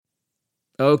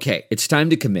Okay, it's time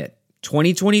to commit.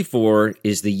 2024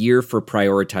 is the year for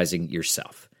prioritizing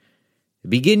yourself.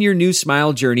 Begin your new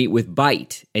smile journey with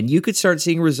Byte, and you could start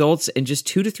seeing results in just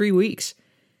 2 to 3 weeks.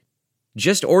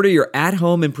 Just order your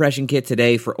at-home impression kit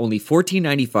today for only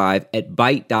 $14.95 at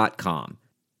Byte.com.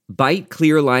 Byte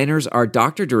clear liners are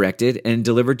doctor-directed and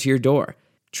delivered to your door.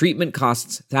 Treatment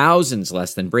costs thousands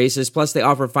less than braces, plus they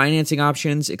offer financing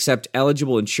options, accept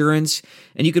eligible insurance,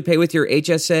 and you could pay with your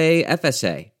HSA,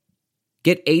 FSA.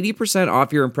 Get 80%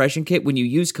 off your impression kit when you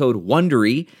use code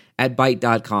WONDERY at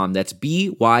Byte.com. That's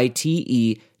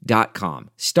BYTE.com.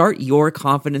 Start your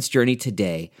confidence journey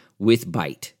today with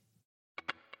Byte.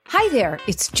 Hi there,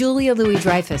 it's Julia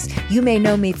Louis-Dreyfus. You may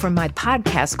know me from my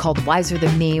podcast called Wiser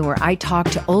Than Me, where I talk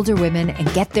to older women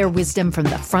and get their wisdom from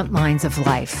the front lines of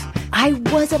life. I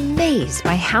was amazed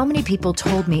by how many people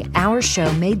told me our show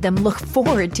made them look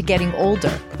forward to getting older,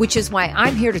 which is why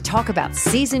I'm here to talk about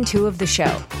season 2 of the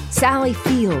show. Sally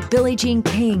Field, Billie Jean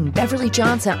King, Beverly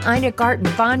Johnson, Ina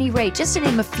Garten, Bonnie Raitt, just to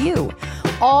name a few.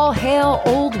 All hail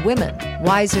old women.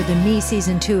 Wiser Than Me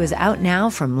season 2 is out now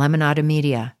from Lemonada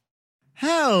Media.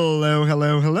 Hello,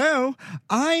 hello, hello.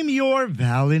 I'm your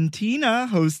Valentina,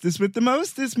 hostess with the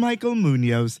mostest, Michael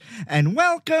Munoz, and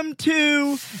welcome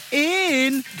to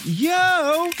In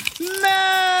Yo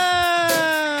Mouth.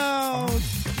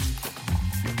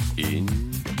 In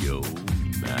Yo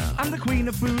Mouth. I'm the queen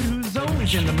of food who's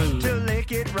always in the mood to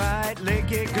lick it right,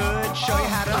 lick it good, show you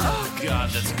how to. Oh, God,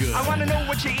 that's good. I want to know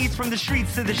what you eat from the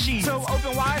streets to the sheets. So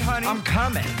open wide, honey. I'm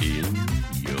coming. In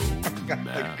Yo Got the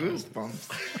Mouth.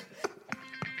 goosebumps.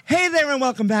 Hey there and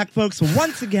welcome back, folks.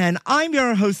 Once again, I'm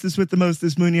your hostess with the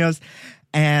mostest, Munoz.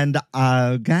 And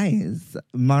guys,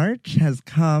 March has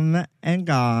come and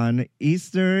gone.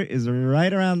 Easter is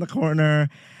right around the corner.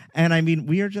 And I mean,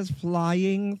 we are just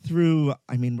flying through.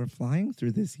 We're flying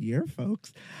through this year,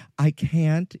 folks. I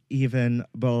can't even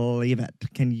believe it.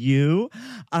 Can you?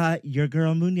 Your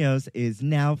girl Munoz is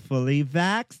now fully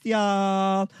vaxxed,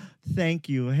 y'all. Thank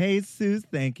you, Jesus.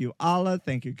 Thank you, Allah.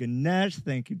 Thank you, Ganesh.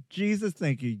 Thank you, Jesus.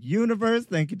 Thank you, universe.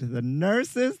 Thank you to the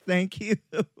nurses. Thank you.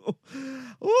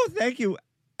 Oh, thank you,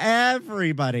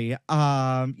 everybody.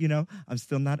 I'm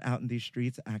still not out in these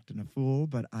streets acting a fool,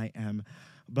 but I am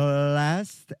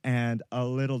blessed and a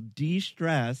little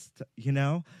de-stressed,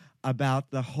 about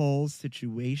the whole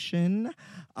situation.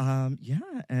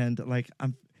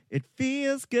 It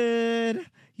feels good.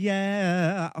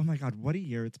 Yeah. Oh my God, what a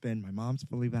year it's been. My mom's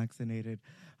fully vaccinated.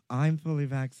 I'm fully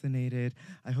vaccinated.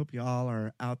 I hope you all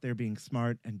are out there being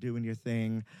smart and doing your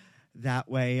thing that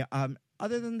way.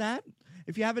 Other than that,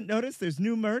 if you haven't noticed, there's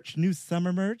new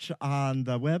summer merch on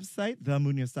the website,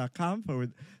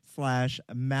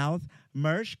 themunoz.com/mouth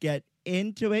merch. Get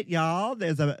into it, y'all.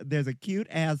 There's a cute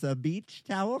as a beach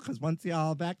towel, because once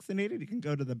y'all vaccinated, you can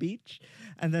go to the beach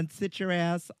and then sit your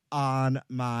ass on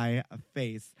my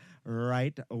face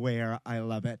right where I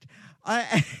love it.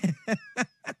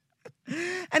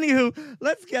 Anywho,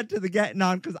 let's get to the getting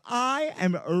on, because I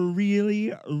am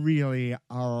really, really,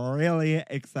 really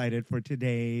excited for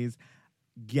today's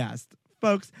guest.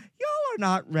 Folks, y'all are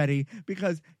not ready,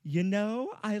 because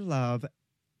I love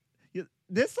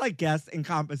this guest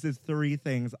encompasses 3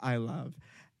 things I love.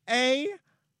 A,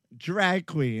 drag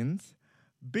queens.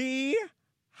 B,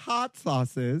 hot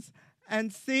sauces.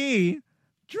 And C,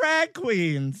 drag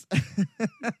queens. Ladies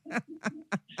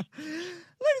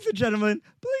and gentlemen,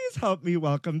 please help me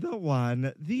welcome the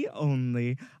one, the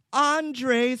only,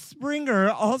 Andre Springer,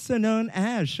 also known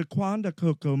as Shaquanda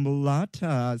Coco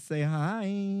Mulata. Say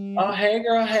hi. Oh, hey,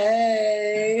 girl,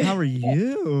 hey. How are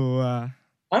you?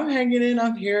 I'm hanging in.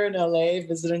 I'm here in LA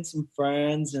visiting some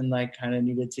friends and kind of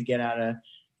needed to get out of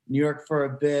New York for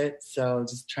a bit. So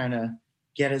just trying to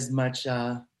get as much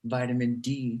vitamin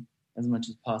D as much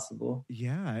as possible.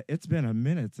 Yeah, it's been a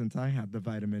minute since I had the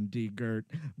vitamin D, Gert.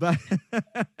 But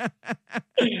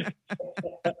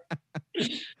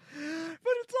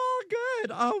it's all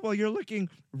good. Oh, well, you're looking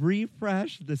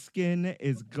refreshed. The skin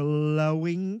is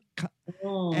glowing.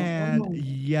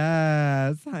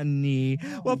 Yes, honey.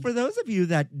 Well, for those of you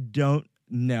that don't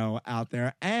know out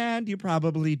there, and you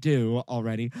probably do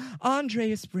already,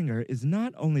 Andre Springer is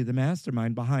not only the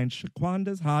mastermind behind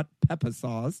Shaquanda's hot pepper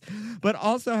sauce, but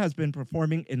also has been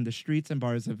performing in the streets and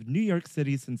bars of New York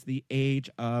City since the age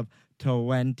of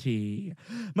 20.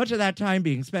 Much of that time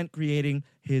being spent creating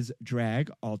his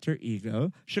drag alter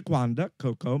ego, Shaquanda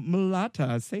Coco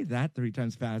Mulata. Say that 3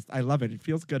 times fast. I love it. It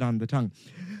feels good on the tongue.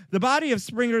 The body of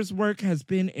Springer's work has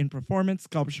been in performance,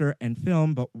 sculpture, and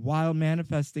film, but while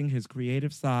manifesting his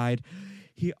creative side,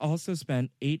 He also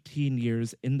spent 18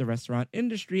 years in the restaurant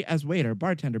industry as waiter,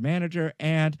 bartender, manager,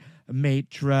 and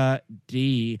maitre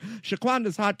d'.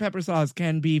 Shaquanda's hot pepper sauce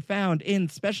can be found in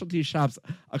specialty shops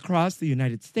across the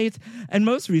United States and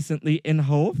most recently in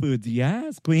Whole Foods.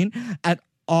 Yes, Queen, at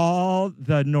all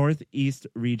the Northeast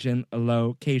region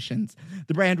locations.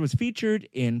 The brand was featured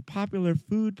in popular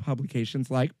food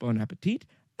publications like Bon Appetit,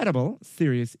 Edible,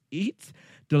 Serious Eats,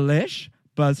 Delish,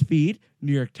 BuzzFeed,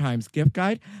 New York Times Gift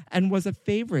Guide, and was a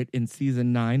favorite in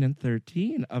season 9 and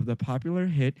 13 of the popular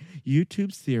hit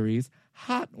YouTube series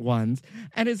Hot Ones,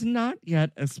 and is not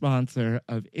yet a sponsor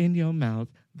of In Your Mouth,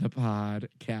 the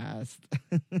podcast.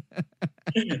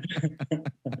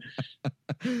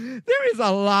 There is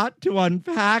a lot to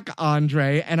unpack,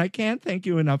 Andre, and I can't thank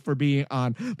you enough for being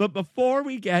on. But before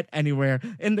we get anywhere,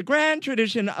 in the grand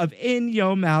tradition of In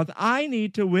Your Mouth, I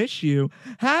need to wish you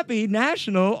happy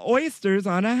National Oysters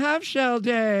on a Half Shell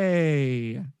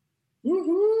Day.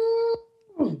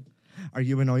 Woohoo! Are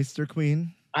you an oyster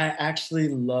queen? I actually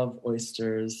love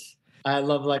oysters. I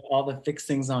love like all the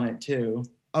fixings on it too.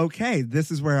 Okay, this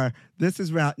is where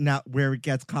now where it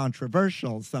gets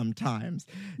controversial sometimes.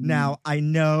 Now, I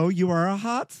know you are a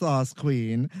hot sauce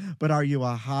queen, but are you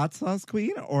a hot sauce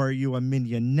queen or are you a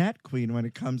mignonette queen when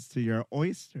it comes to your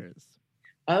oysters?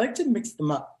 I like to mix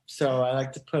them up, so I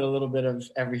like to put a little bit of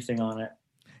everything on it.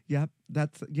 Yep,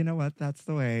 that's, you know what, that's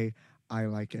the way I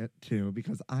like it too,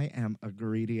 because I am a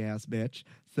greedy ass bitch.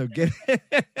 So get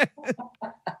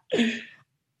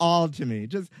all to me.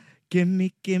 Just give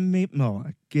me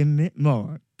more. Give me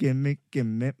more. Give me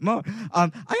more. I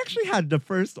actually had the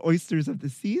first oysters of the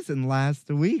season last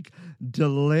week.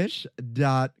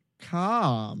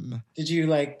 Delish.com. Did you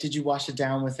wash it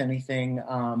down with anything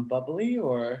bubbly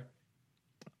or?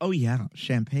 Oh yeah,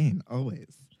 champagne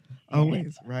always,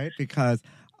 right? Because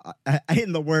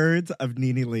in the words of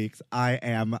Nene Leakes, I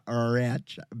am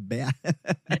rich.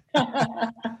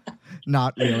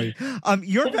 Not really.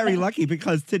 You're very lucky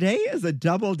because today is a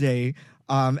double day.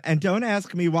 And don't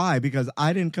ask me why, because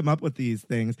I didn't come up with these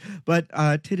things. But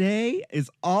today is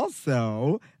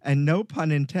also, and no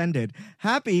pun intended,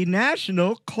 Happy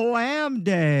National Clam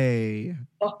Day.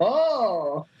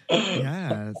 Oh,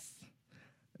 Yes.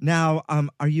 Now,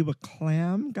 are you a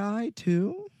clam guy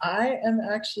too? I am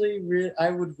actually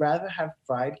I would rather have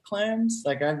fried clams.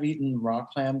 Like I've eaten raw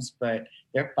clams, but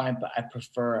they're fine. But I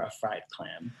prefer a fried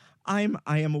clam. I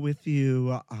am with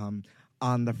you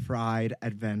on the fried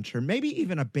adventure, maybe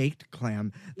even a baked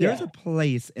clam. There's a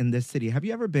place in this city. Have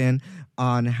you ever been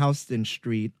on Houston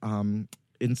Street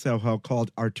in Soho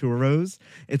called Arturo's?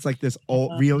 It's like this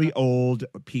really old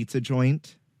pizza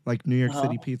joint, like New York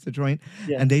City pizza joint.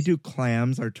 Yes. And they do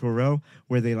clams, Arturo,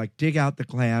 where they like dig out the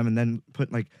clam and then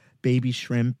put like baby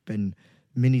shrimp and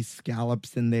mini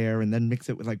scallops in there and then mix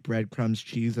it with like breadcrumbs,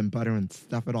 cheese, and butter and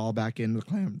stuff it all back in the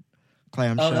clam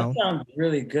shell. That sounds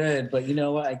really good, but you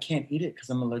know what? I can't eat it because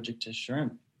I'm allergic to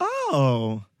shrimp.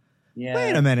 Oh, yeah.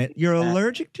 Wait a minute. You're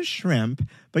allergic to shrimp,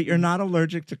 but you're not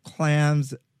allergic to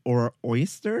clams or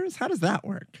oysters? How does that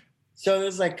work? So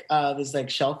there's like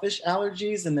shellfish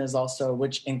allergies, and there's also,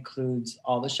 which includes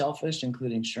all the shellfish,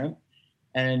 including shrimp.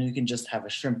 And you can just have a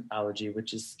shrimp allergy,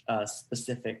 which is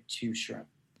specific to shrimp.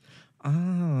 Oh,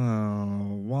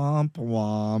 womp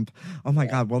womp. Oh my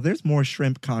God. Well, there's more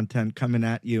shrimp content coming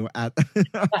at you on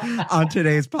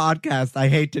today's podcast. I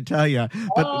hate to tell you,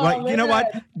 but you know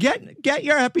what? Get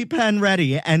your EpiPen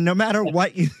ready. And no matter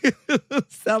what you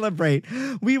celebrate,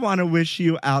 we want to wish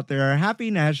you out there a happy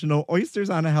National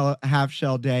Oysters on a Half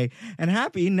Shell Day and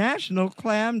happy National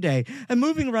Clam Day. And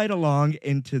moving right along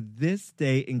into this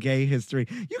day in gay history,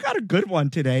 you got a good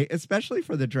one today, especially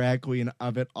for the drag queen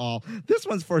of it all. This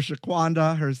one's for Shaquanda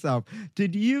herself.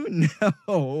 Did you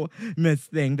know, Miss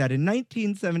Thing, that in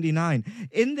 1979,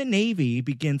 In the Navy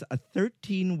begins a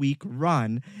 13-week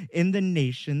run in the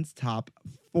nation's top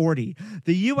 40.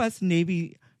 The U.S.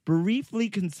 Navy briefly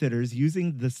considers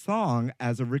using the song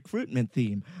as a recruitment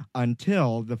theme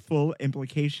until the full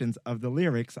implications of the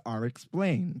lyrics are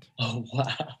explained. Oh,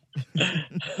 wow.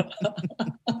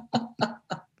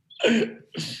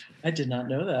 I did not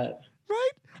know that.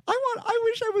 Right? I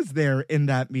wish I was there in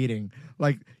that meeting.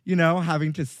 Like, you know,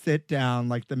 having to sit down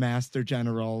like the master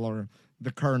general or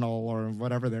the colonel or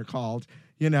whatever they're called,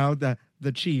 you know, the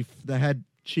chief, the head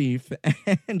chief,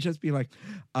 and just be like,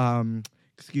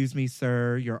 excuse me,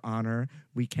 sir, your honor,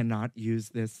 we cannot use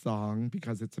this song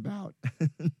because it's about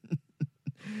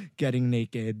getting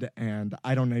naked. And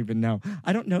I don't even know.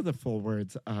 I don't know the full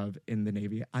words of In the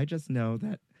Navy. I just know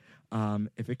that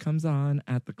if it comes on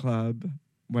at the club,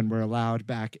 when we're allowed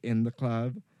back in the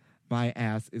club, my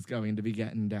ass is going to be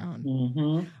getting down.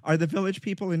 Mm-hmm. Are the Village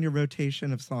People in your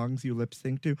rotation of songs you lip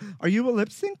sync to? Are you a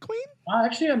lip sync queen?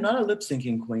 Actually, I'm not a lip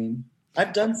syncing queen.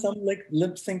 I've done some like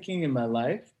lip syncing in my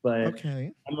life, but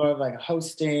Okay. I'm more of like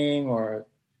hosting or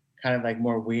kind of like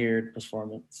more weird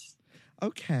performance.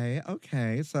 Okay.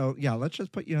 So, yeah, let's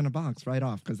just put you in a box right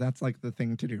off because that's like the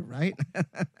thing to do, right?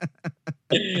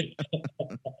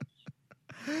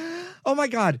 Oh, my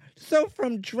God. So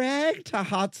from drag to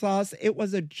hot sauce, it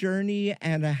was a journey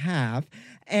and a half.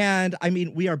 And I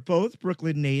mean, we are both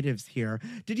Brooklyn natives here.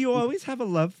 Did you always have a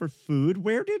love for food?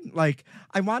 Where did, like,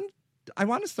 I want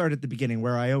to start at the beginning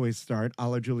where I always start, a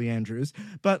la Julie Andrews.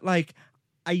 But, like,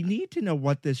 I need to know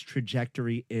what this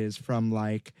trajectory is from,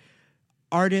 like,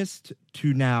 artist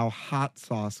to now hot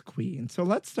sauce queen. So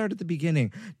let's start at the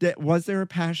beginning. Was there a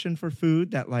passion for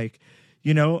food that, like,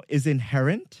 you know, is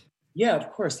inherent? Yeah,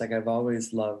 of course. Like I've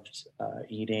always loved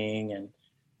eating and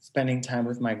spending time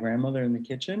with my grandmother in the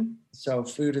kitchen. So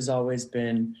food has always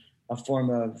been a form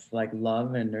of like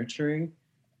love and nurturing.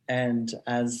 And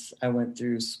as I went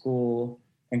through school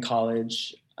and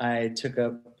college, I took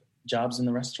up jobs in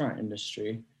the restaurant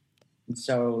industry. And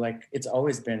so like it's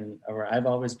always been around, I've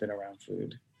always been around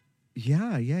food.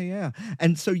 Yeah.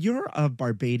 And so you're of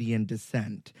Barbadian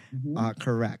descent,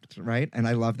 correct, right? And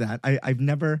I love that. I've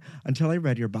never, until I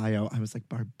read your bio, I was like,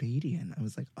 Barbadian. I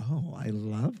was like, oh, I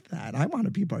love that. I want to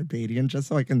be Barbadian just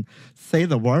so I can say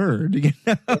the word. You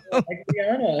know? Like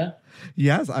Rihanna.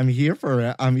 Yes, I'm here for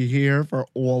it. I'm here for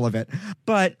all of it.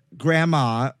 But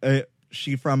grandma,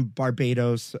 she from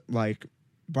Barbados, like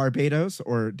Barbados,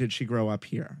 or did she grow up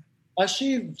here?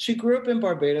 She grew up in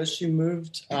Barbados. She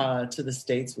moved to the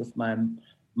States with my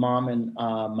mom and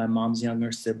my mom's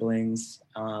younger siblings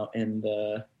in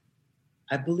the,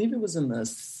 I believe it was in the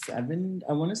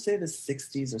I want to say the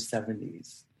 60s or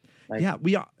 70s. Like, yeah,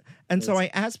 we are. And so I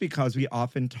ask because we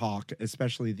often talk,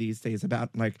 especially these days,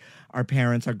 about like our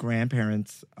parents, our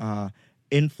grandparents'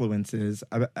 influences,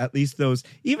 at least those,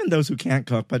 even those who can't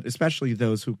cook, but especially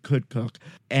those who could cook,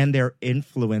 and their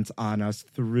influence on us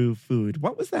through food.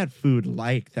 What was that food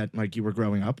like that like you were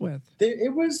growing up with?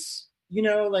 It was, you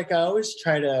know, like I always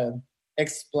try to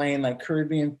explain like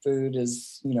Caribbean food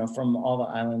is, you know, from all the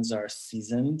islands are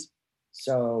seasoned.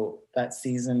 So that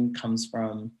season comes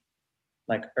from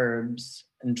like herbs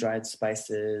and dried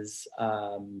spices,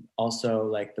 also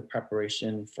like the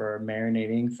preparation for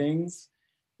marinating things.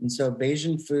 And so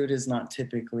Bajan food is not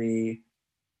typically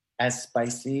as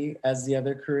spicy as the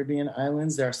other Caribbean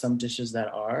islands. There are some dishes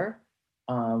that are.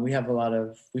 We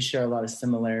share a lot of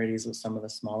similarities with some of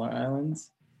the smaller islands.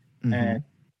 And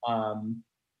a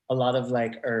lot of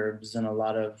like herbs and a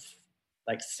lot of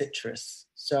like citrus.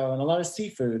 So, and a lot of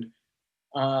seafood.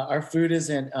 Our food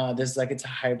isn't, it's a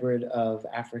hybrid of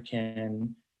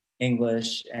African,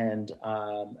 English, and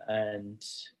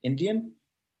Indian.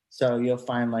 So you'll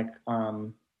find like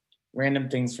random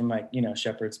things from like, you know,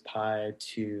 shepherd's pie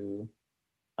to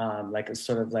like a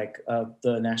sort of like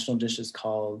the national dish is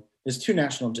called, there's two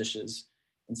national dishes.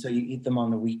 And so you eat them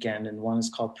on the weekend, and one is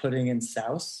called pudding and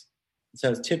souse.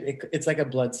 So it's like a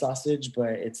blood sausage,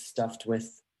 but it's stuffed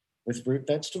with root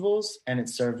vegetables, and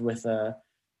it's served with a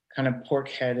kind of pork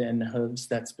head and hooves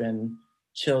that's been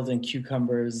chilled in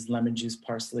cucumbers, lemon juice,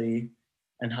 parsley,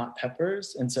 and hot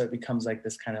peppers. And so it becomes like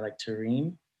this kind of like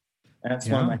terrine. And that's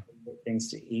one of my favorite things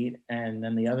to eat. And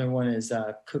then the other one is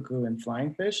cuckoo and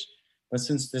flying fish. But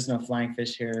since there's no flying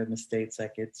fish here in the States,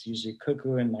 like it's usually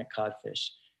cuckoo and like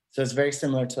codfish. So it's very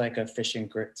similar to like a fish and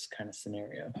grits kind of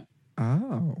scenario.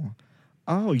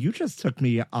 Oh, you just took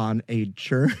me on a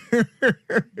journey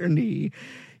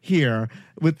here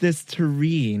with this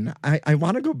terrine. I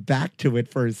want to go back to it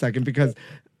for a second because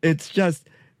it's just,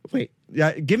 wait,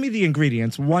 give me the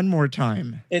ingredients one more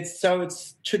time. It's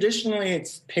traditionally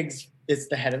it's pigs. It's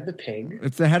the head of the pig.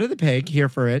 It's the head of the pig, here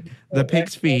for it. The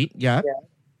pig's feet, yeah.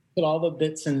 Put all the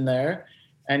bits in there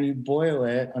and you boil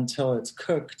it until it's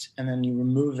cooked, and then you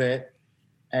remove it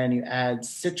and you add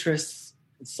citrus,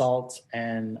 salt,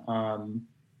 and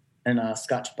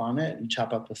Scotch bonnet. You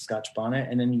chop up the Scotch bonnet,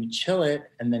 and then you chill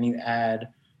it, and then you add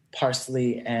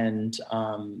parsley and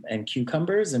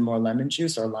cucumbers and more lemon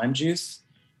juice or lime juice,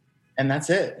 and that's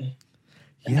it.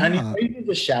 And honey, you do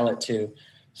the shallot too.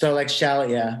 So like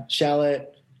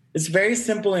shallot. It's very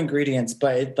simple ingredients,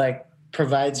 but it like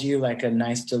provides you like a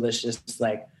nice, delicious,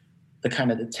 like the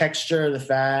kind of the texture, the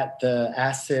fat, the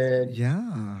acid.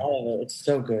 Yeah. All of it. It's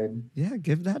so good. Yeah,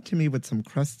 give that to me with some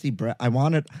crusty bread. I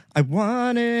want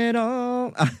it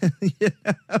all.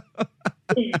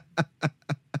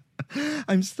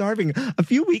 I'm starving. A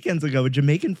few weekends ago, a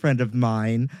Jamaican friend of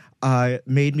mine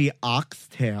made me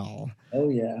oxtail. Oh,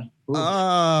 yeah. Ooh.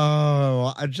 Oh,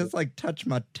 I just like touch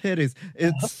my titties.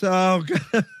 It's so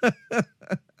good.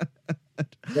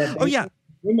 Yeah, Oh yeah,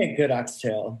 we make good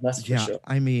oxtail. That's for yeah. sure.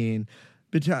 I mean,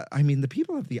 but I mean, the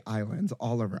people of the islands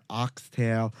all over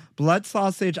oxtail, blood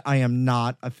sausage. I am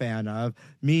not a fan of.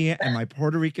 Me and my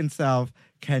Puerto Rican self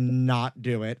cannot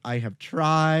do it. I have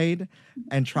tried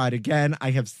and tried again.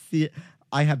 I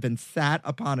have been sat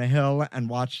upon a hill and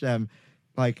watched them,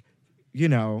 like,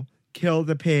 kill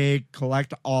the pig,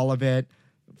 collect all of it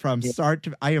from start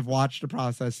to. I have watched the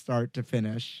process start to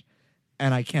finish,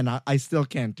 and I still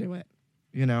can't do it.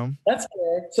 That's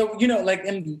fair. So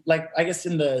I guess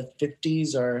in the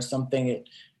 50s or something,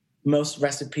 most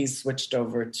recipes switched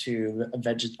over to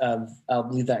I'll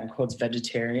believe that in quotes,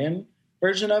 vegetarian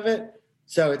version of it.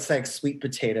 So it's like sweet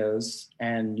potatoes,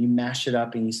 and you mash it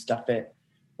up and you stuff it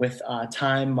with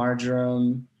thyme,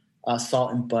 marjoram,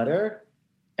 salt, and butter,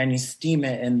 and you steam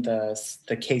it in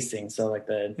the casing. So like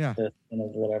the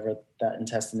whatever that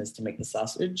intestine is to make the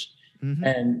sausage. Mm-hmm.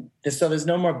 And so there's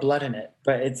no more blood in it,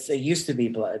 but it used to be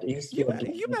blood. It used to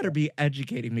be you better be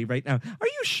educating me right now. Are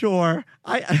you sure?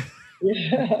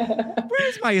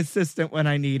 Where's my assistant when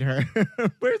I need her?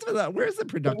 Where's the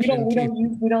production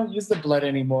team? We don't use the blood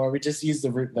anymore. We just use the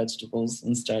root vegetables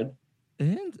instead.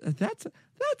 And that's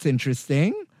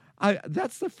interesting.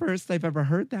 That's the first I've ever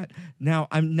heard that. Now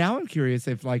I'm curious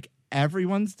if like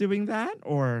everyone's doing that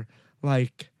or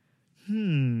like. For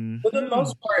the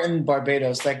most part in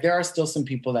Barbados, like there are still some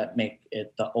people that make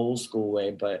it the old school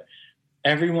way, but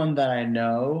everyone that I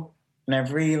know and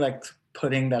every like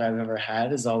pudding that I've ever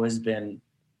had has always been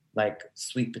like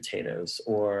sweet potatoes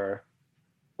or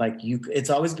like it's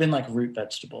always been like root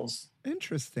vegetables.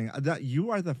 Interesting. That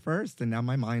you are the first, and now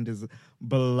my mind is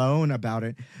blown about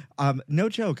it. No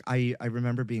joke. I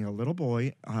remember being a little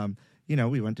boy.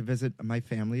 We went to visit my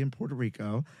family in Puerto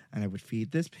Rico, and I would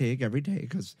feed this pig every day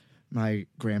because my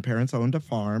grandparents owned a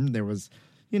farm. There was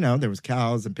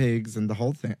cows and pigs and the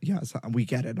whole thing. Yes, we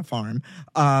get it, a farm.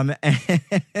 And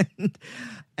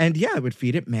I would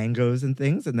feed it mangoes and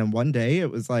things. And then one day it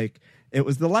was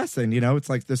the lesson, it's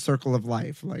like the circle of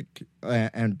life. Like,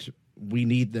 and we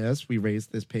need this. We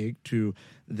raised this pig to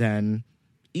then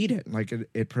eat it. Like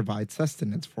it provides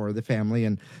sustenance for the family,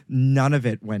 and none of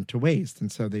it went to waste.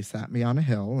 And so they sat me on a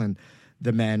hill, and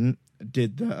the men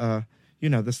did the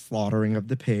slaughtering of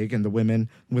the pig, and the women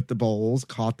with the bowls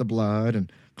caught the blood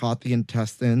and caught the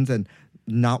intestines, and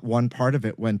not one part of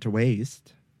it went to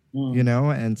waste,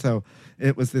 And so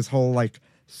it was this whole like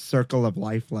circle of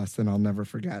life lesson I'll never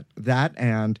forget. That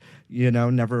and,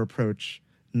 never approach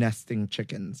nesting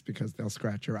chickens because they'll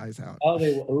scratch your eyes out. Oh,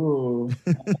 they ooh.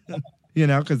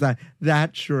 Because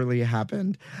that surely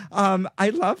happened. I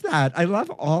love that. I love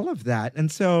all of that.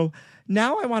 And so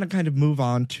now I want to kind of move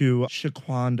on to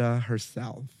Shaquanda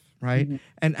herself, right? Mm-hmm.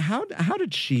 And how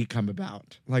did she come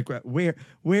about? Like,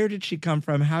 where did she come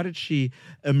from? How did she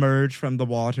emerge from the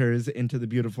waters into the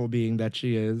beautiful being that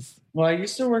she is? Well, I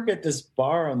used to work at this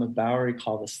bar on the Bowery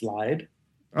called The Slide.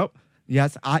 Oh,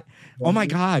 yes. Oh, my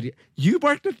God. You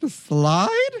worked at The Slide?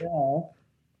 Yeah.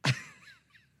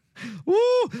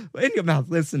 Ooh, in your mouth,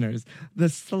 listeners. The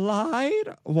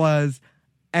Slide was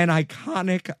an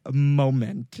iconic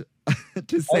moment,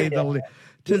 to say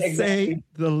say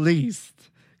the least.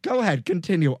 Go ahead,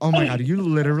 continue. Oh my God, you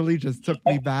literally just took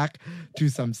me back to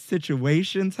some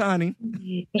situations, honey.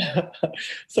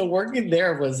 So working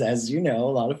there was, as you know,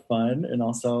 a lot of fun and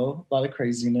also a lot of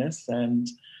craziness. And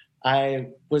I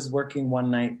was working one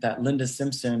night that Linda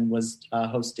Simpson was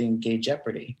hosting Gay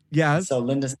Jeopardy. Yes. So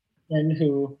Linda Simpson,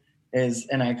 who is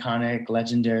an iconic,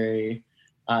 legendary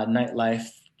nightlife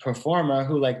performer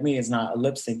who, like me, is not a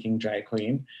lip-syncing drag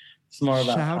queen. It's more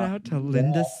about shout out to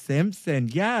Linda Simpson,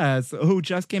 yes, who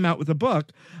just came out with a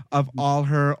book of all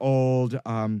her old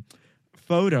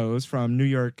photos from New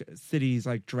York City's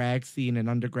like drag scene and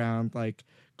underground like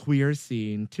queer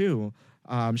scene too.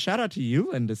 Shout out to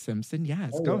you, Linda Simpson.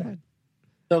 Yes, go ahead.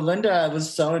 So Linda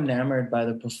was so enamored by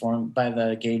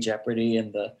the Gay Jeopardy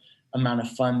and the amount of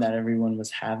fun that everyone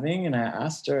was having. And I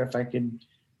asked her if I could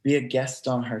be a guest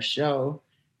on her show.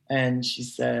 And she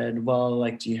said, well,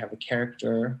 like, do you have a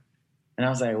character? And I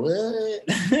was like, what?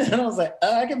 And I was like,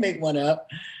 oh, I can make one up.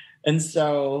 And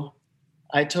so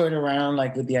I toyed around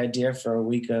like with the idea for a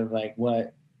week of like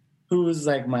who's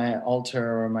like my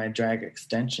alter or my drag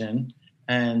extension.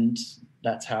 And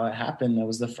that's how it happened. That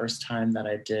was the first time that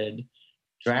I did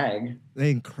drag.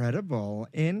 Incredible.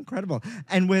 And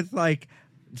with like,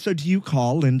 so do you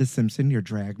call Linda Simpson your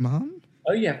drag mom?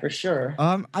 Oh yeah, for sure.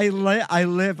 I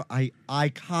live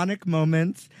iconic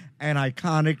moments and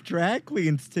iconic drag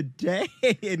queens today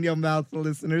in your mouth,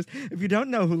 listeners. If you don't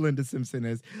know who Linda Simpson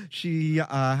is, she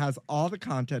has all the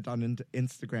content on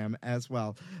Instagram as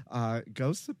well.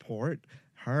 Go support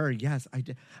her. Yes, I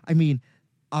did. I mean,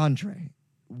 Andre,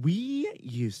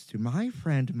 my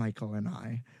friend Michael and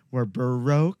I were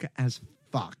broke as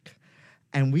fuck.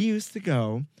 And we used to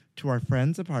go to our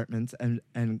friends' apartments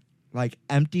and like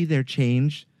empty their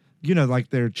change, like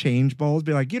their change bowls,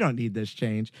 be like, you don't need this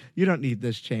change. You don't need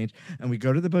this change. And we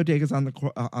go to the bodegas on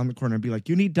the corner and be like,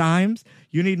 you need dimes?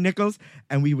 You need nickels?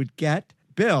 And we would get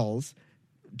bills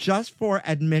just for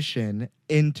admission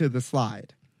into the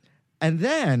slide. And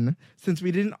then, since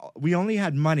we only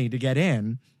had money to get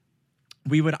in,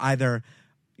 we would either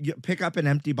pick up an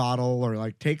empty bottle or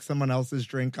like take someone else's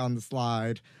drink on the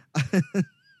slide.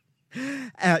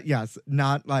 Yes,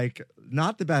 not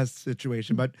the best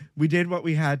situation, but we did what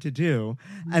we had to do.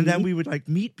 And then we would like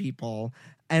meet people,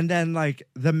 and then like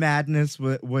the madness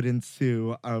would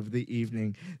ensue of the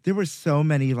evening. There were so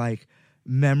many like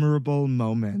memorable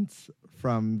moments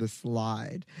from the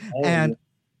slide. Oh, and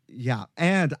yeah,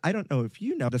 and I don't know if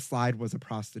you know, the slide was a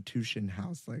prostitution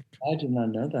house, like I did not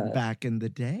know that. back in the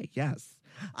day. Yes.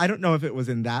 I don't know if it was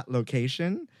in that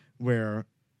location where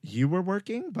you were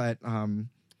working, but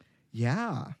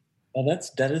yeah. Oh,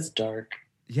 that is dark.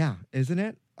 Yeah, isn't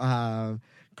it?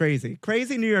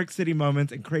 Crazy New York City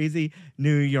moments and crazy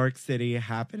New York City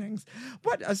happenings.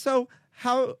 So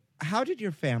how did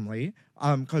your family,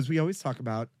 because we always talk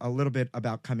about a little bit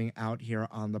about coming out here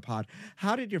on the pod.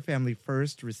 How did your family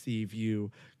first receive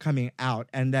you coming out,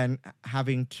 and then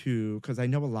having to, because I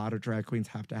know a lot of drag queens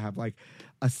have to have like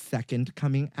a second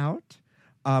coming out.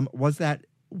 Was that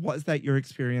your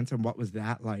experience, and what was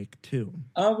that like too?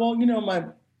 Well,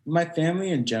 my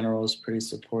family in general is pretty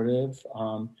supportive.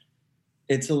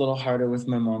 It's a little harder with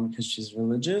my mom because she's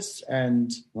religious,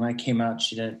 and when I came out,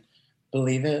 she didn't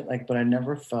believe it. But I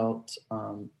never felt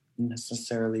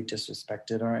necessarily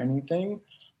disrespected or anything.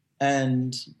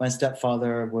 And my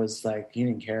stepfather was like, he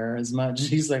didn't care as much.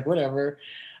 He's like, whatever.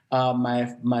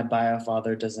 My bio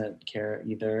father doesn't care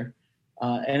either.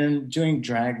 And doing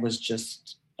drag was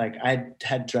just like, I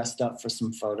had dressed up for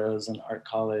some photos in art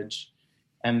college,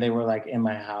 and they were like in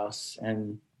my house,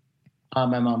 and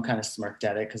my mom kind of smirked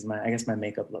at it because I guess my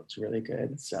makeup looked really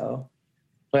good. So,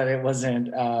 but it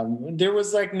wasn't, there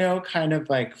was like no kind of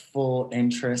like full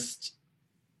interest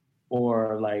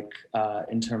or like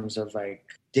in terms of like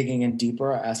digging in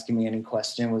deeper or asking me any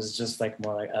question. It was just like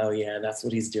more like, oh yeah, that's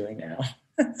what he's doing now.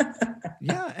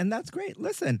 Yeah, and that's great.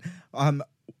 Listen,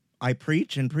 I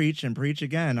preach and preach and preach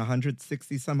again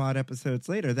 160 some odd episodes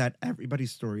later that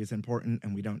everybody's story is important,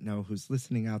 and we don't know who's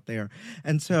listening out there.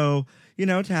 And so, we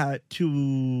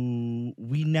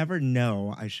never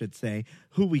know, I should say,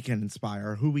 who we can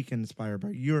inspire by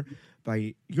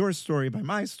your story, by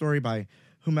my story, by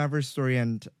whomever's story.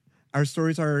 And our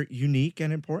stories are unique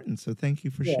and important. So thank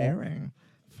you for sharing.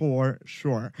 For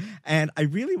sure. And I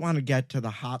really want to get to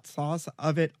the hot sauce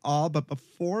of it all. But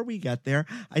before we get there,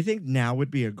 I think now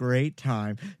would be a great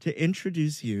time to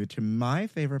introduce you to my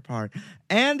favorite part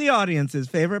and the audience's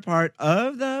favorite part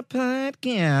of the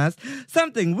podcast,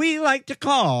 something we like to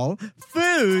call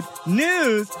Food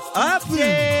News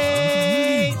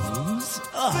Update.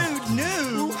 Food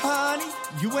News, honey.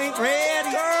 You ain't ready,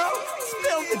 girl?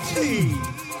 Spill the tea.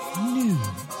 News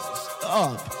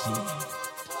Update.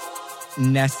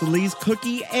 Nestle's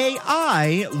Cookie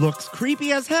AI looks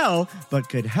creepy as hell, but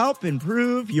could help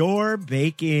improve your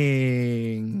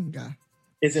baking.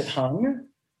 Is it hung?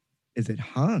 Is it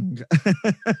hung?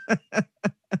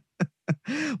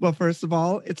 Well, first of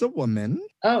all, it's a woman.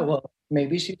 Oh, well,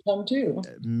 maybe she's hung too.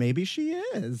 Maybe she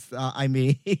is. I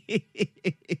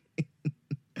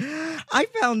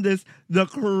found this the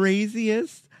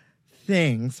craziest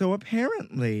thing. So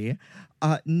apparently,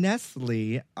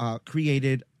 Nestle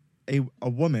created a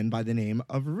woman by the name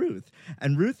of Ruth.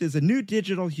 And Ruth is a new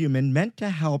digital human meant to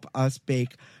help us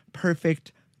bake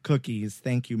perfect cookies.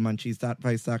 Thank you,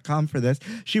 munchies.vice.com, for this.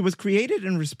 She was created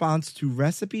in response to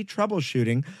recipe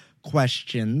troubleshooting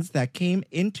questions that came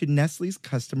into Nestle's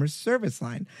customer service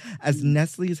line. As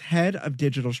Nestle's head of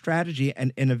digital strategy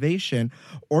and innovation,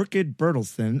 Orchid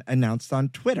Bertelson, announced on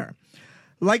Twitter.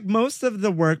 Like most of the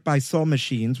work by Soul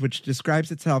Machines, which describes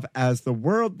itself as the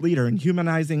world leader in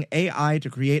humanizing AI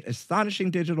to create astonishing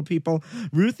digital people,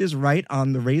 Ruth is right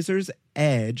on the razor's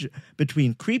edge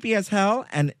between creepy as hell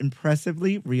and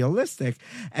impressively realistic.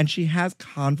 And she has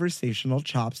conversational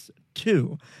chops,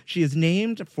 too. She is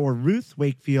named for Ruth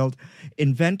Wakefield,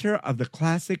 inventor of the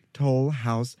classic Toll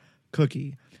House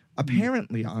cookie.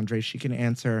 Apparently, Andre, she can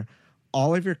answer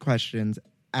all of your questions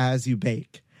as you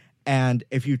bake. And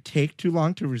if you take too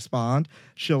long to respond,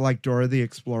 she'll like Dora the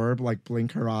Explorer, like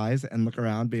blink her eyes and look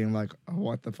around being like, oh,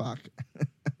 what the fuck?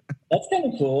 That's kind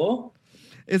of cool.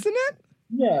 Isn't it?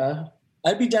 Yeah.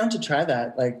 I'd be down to try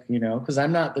that, like, because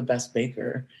I'm not the best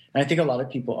baker. And I think a lot of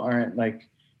people aren't, like,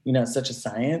 it's such a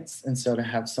science. And so to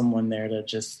have someone there to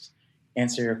just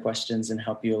answer your questions and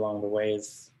help you along the way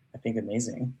is, I think,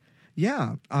 amazing.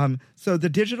 Yeah. So the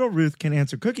digital Ruth can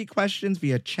answer cookie questions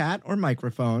via chat or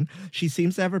microphone. She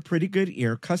seems to have a pretty good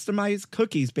ear, customize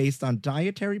cookies based on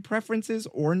dietary preferences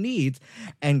or needs,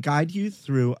 and guide you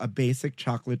through a basic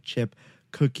chocolate chip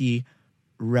cookie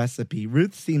recipe.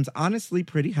 Ruth seems honestly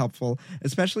pretty helpful,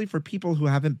 especially for people who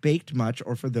haven't baked much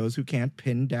or for those who can't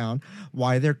pin down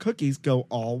why their cookies go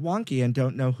all wonky and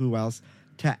don't know who else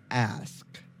to ask.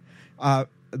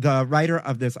 The writer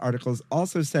of this article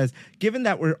also says, given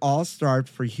that we're all starved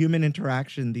for human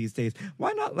interaction these days,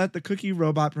 why not let the cookie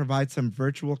robot provide some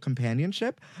virtual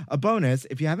companionship? A bonus,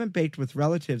 if you haven't baked with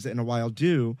relatives in a while,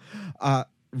 do.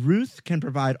 Ruth can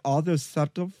provide all those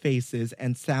subtle faces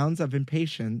and sounds of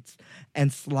impatience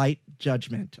and slight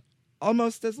judgment,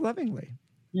 almost as lovingly.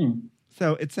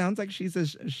 So it sounds like she's a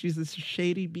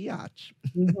shady biatch.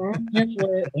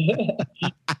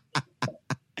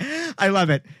 I love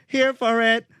it. Here for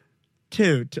it.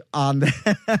 Toot on the.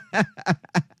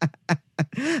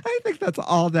 I think that's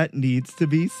all that needs to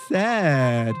be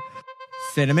said.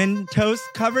 Cinnamon toast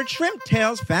covered shrimp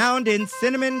tails found in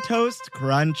Cinnamon Toast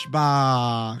Crunch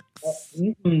Box.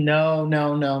 No.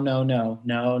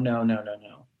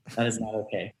 That is not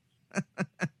okay.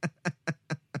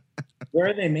 Where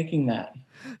are they making that?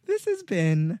 This has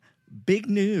been big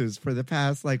news for the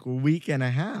past week and a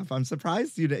half. I'm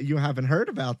surprised you haven't heard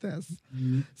about this.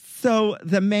 Mm-hmm. So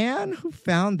the man who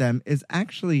found them is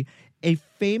actually a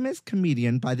famous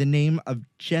comedian by the name of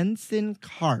Jensen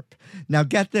Karp. Now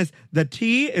get this, the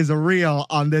tea is real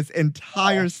on this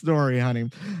entire story,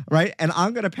 honey, right? And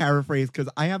I'm going to paraphrase because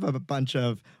I have a bunch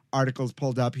of articles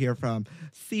pulled up here from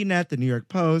CNET, the New York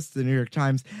Post, the New York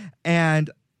Times,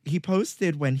 and he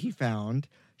posted when he found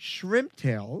shrimp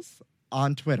tails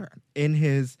on Twitter in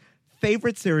his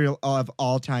favorite cereal of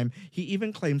all time. He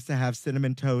even claims to have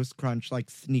Cinnamon Toast Crunch like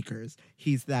sneakers.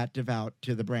 He's that devout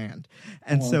to the brand.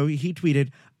 And so he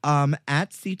tweeted, at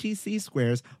CTC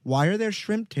Squares, why are there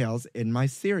shrimp tails in my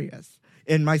cereal?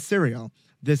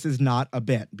 This is not a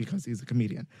bit, because he's a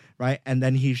comedian, right? And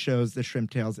then he shows the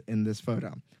shrimp tails in this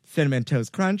photo. Cinnamon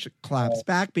Toast Crunch claps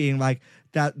back, being like,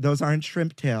 that those aren't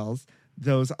shrimp tails.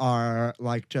 Those are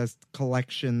just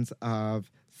collections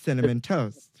of cinnamon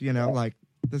toast,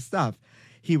 the stuff.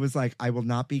 He was like, I will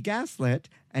not be gaslit.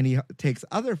 And he takes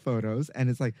other photos and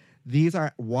is like, these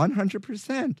are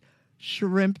 100%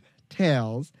 shrimp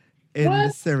tails in the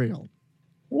cereal.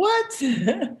 What?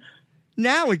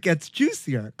 Now it gets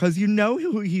juicier because you know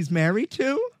who he's married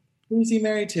to? Who's he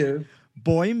married to?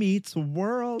 Boy Meets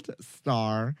World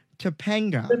star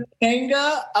Topanga.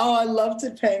 Topanga? Oh, I love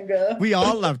Topanga. We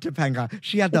all love Topanga.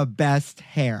 She had the best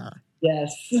hair.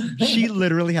 Yes. She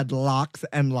literally had locks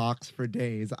and locks for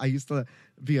days. I used to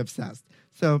be obsessed.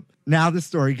 So now the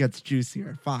story gets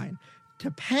juicier. Fine.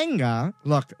 Topanga,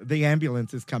 look, the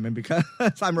ambulance is coming because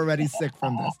I'm already sick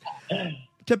from this.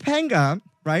 Topanga,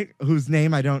 right, whose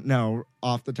name I don't know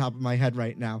off the top of my head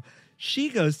right now, she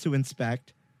goes to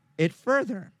inspect it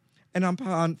further. And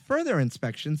upon further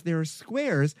inspections, there are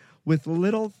squares with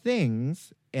little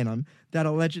things in them that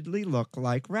allegedly look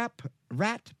like rat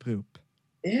poop.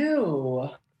 Ew.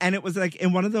 And it was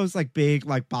in one of those big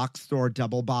box store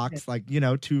double box,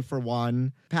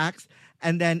 2-for-1 packs.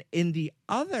 And then in the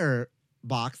other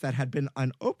box that had been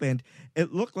unopened,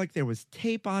 it looked like there was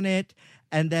tape on it.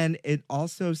 And then it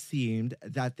also seemed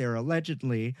that there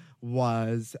allegedly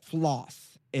was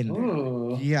floss in there.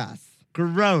 Ooh. Yes.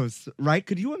 Gross, right?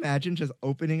 Could you imagine just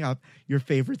opening up your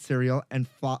favorite cereal and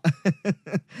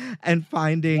and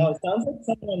finding... Oh, it sounds like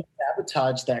someone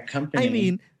sabotaged that company. I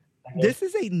mean... This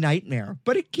is a nightmare,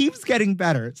 but it keeps getting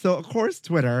better. So, of course,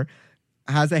 Twitter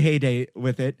has a heyday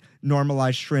with it.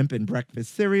 Normalized shrimp in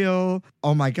breakfast cereal.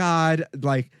 Oh, my God.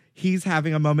 He's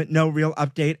having a moment. No real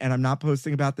update, and I'm not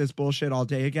posting about this bullshit all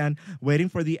day again. Waiting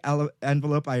for the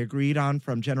envelope I agreed on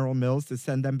from General Mills to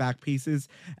send them back pieces,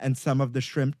 and some of the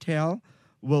shrimp tail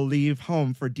will leave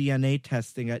home for DNA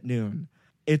testing at noon.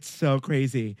 It's so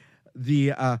crazy.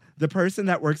 The person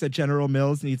that works at General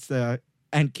Mills needs to...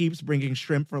 and keeps bringing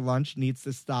shrimp for lunch needs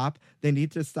to stop. They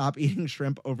need to stop eating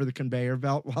shrimp over the conveyor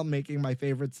belt while making my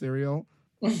favorite cereal.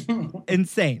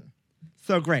 Insane.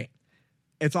 So great.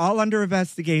 It's all under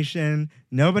investigation.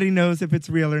 Nobody knows if it's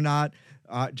real or not.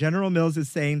 General Mills is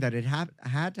saying that it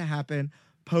had to happen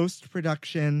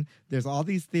post-production. There's all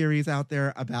these theories out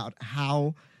there about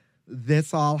how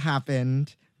this all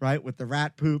happened, right? With the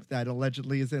rat poop that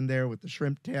allegedly is in there, with the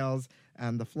shrimp tails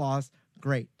and the floss.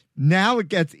 Great. Now it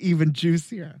gets even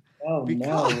juicier. Oh,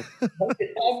 Because- no.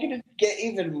 How can it get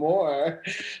even more?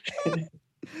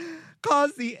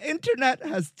 Because the internet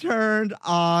has turned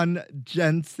on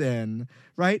Jensen,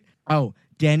 right? Oh,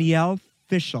 Danielle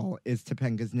Fishel is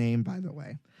Topanga's name, by the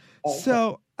way. Okay.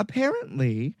 So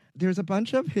apparently, there's a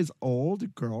bunch of his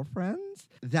old girlfriends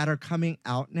that are coming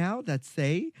out now that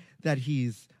say that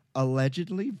he's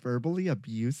allegedly verbally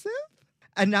abusive.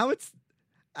 And now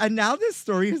this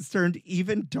story has turned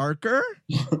even darker,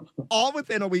 all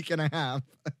within a week and a half.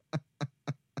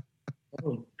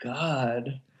 Oh,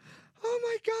 God. Oh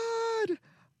my God.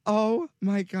 Oh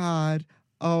my God.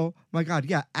 Oh my God.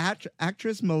 Yeah.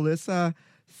 Actress Melissa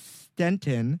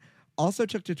Stenton also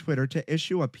took to Twitter to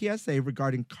issue a PSA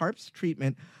regarding Karp's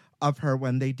treatment of her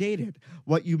when they dated.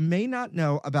 What you may not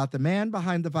know about the man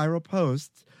behind the viral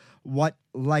posts, like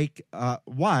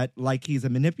he's a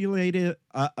manipulative,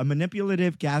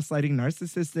 gaslighting,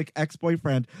 narcissistic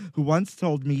ex-boyfriend who once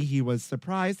told me he was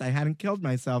surprised I hadn't killed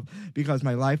myself because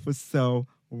my life was so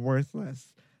worthless.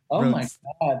 Oh, my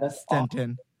God. That's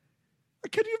Stenton.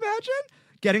 Could you imagine?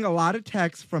 Getting a lot of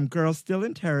texts from girls still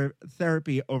in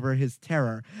therapy over his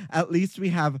terror. At least we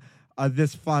have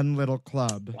this fun little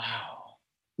club. Wow.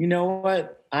 You know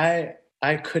what? I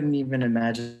couldn't even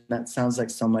imagine. That sounds like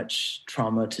so much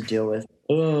trauma to deal with.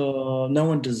 Oh, no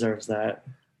one deserves that.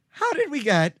 How did we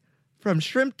get from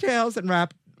shrimp tails and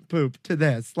rat poop to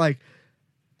this?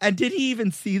 And did he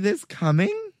even see this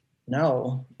coming?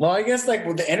 No. Well, I guess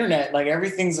with the internet,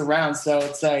 everything's around. So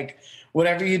it's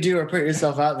whatever you do or put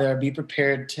yourself out there, be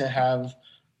prepared to have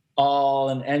all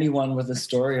and anyone with a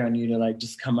story on you to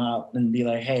just come out and be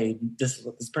like, hey, this is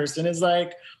what this person is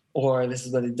like, or this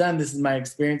is what they've done. This is my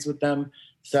experience with them.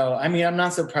 So, I mean, I'm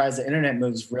not surprised the internet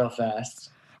moves real fast.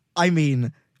 I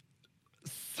mean,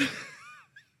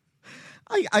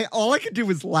 I all I could do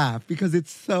was laugh because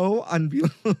it's so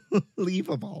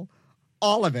unbelievable.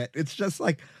 All of it. It's just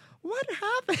what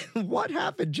happened? What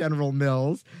happened, General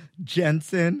Mills,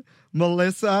 Jensen,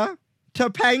 Melissa,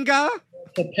 Topanga?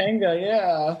 Topanga,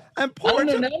 yeah. And I poor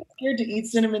don't know, now I'm scared to eat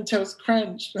Cinnamon Toast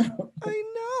Crunch. I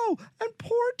know. And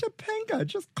poor Topanga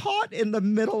just caught in the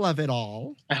middle of it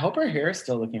all. I hope her hair is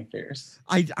still looking fierce.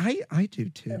 I do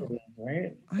too.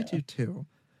 Right? I do too.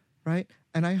 Right?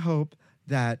 And I hope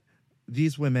that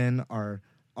these women are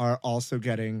also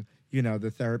getting,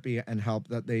 the therapy and help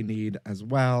that they need as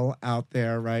well out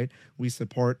there, right? We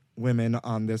support women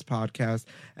on this podcast.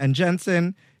 And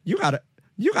Jensen, you gotta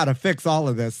fix all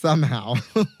of this somehow.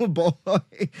 Boy,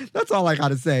 that's all I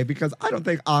gotta say, because I don't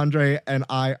think Andre and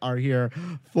I are here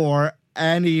for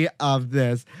any of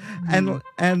this. And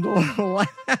last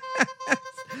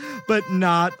but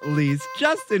not least,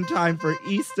 just in time for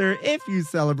Easter, if you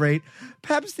celebrate,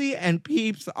 Pepsi and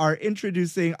Peeps are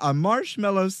introducing a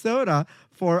marshmallow soda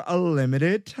for a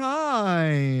limited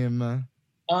time.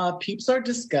 Peeps are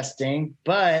disgusting,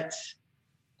 but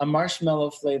a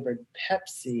marshmallow flavored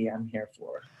Pepsi I'm here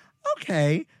for.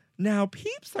 Okay, now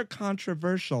Peeps are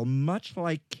controversial, much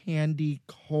like candy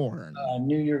corn. I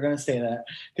knew you were going to say that,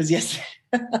 because yes,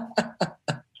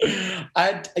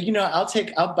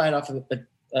 I'll bite off of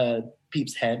the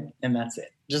Peeps head, and that's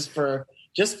it. Just for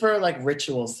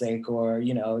ritual's sake, or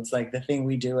it's the thing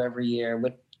we do every year,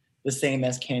 with the same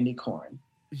as candy corn.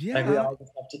 Yeah, we always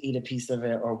have to eat a piece of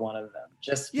it or one of them.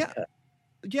 Just because.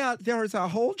 Yeah, there's a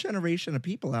whole generation of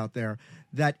people out there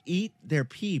that eat their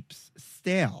Peeps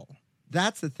stale.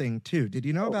 That's the thing too. Did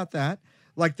you know about that?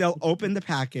 They'll open the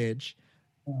package,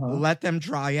 let them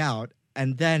dry out,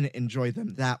 and then enjoy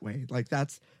them that way.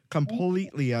 That's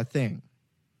completely a thing.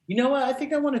 You know what? I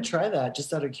think I want to try that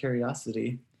just out of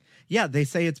curiosity. Yeah, they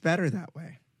say it's better that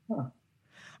way. Huh.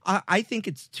 I think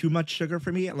it's too much sugar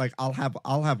for me. I'll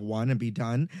have one and be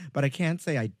done, but I can't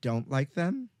say I don't like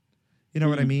them. You know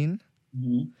what I mean?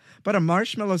 Mm-hmm. But a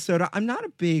marshmallow soda, I'm not a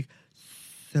big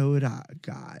soda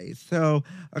guy. So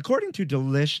according to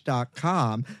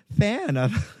Delish.com, fan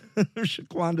of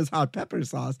Shaquanda's hot pepper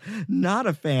sauce, not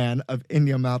a fan of In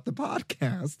Your Mouth the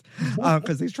podcast,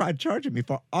 because they tried charging me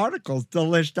for articles.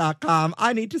 Delish.com,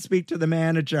 I need to speak to the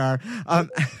manager.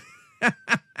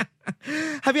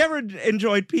 Have you ever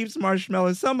enjoyed Peeps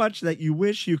marshmallows so much that you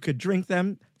wish you could drink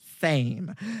them?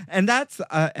 Same. And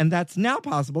that's now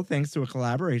possible thanks to a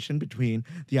collaboration between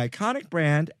the iconic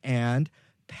brand and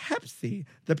Pepsi.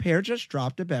 The pair just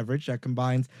dropped a beverage that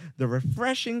combines the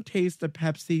refreshing taste of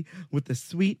Pepsi with the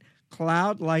sweet,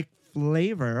 cloud-like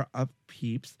flavor of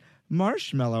Peeps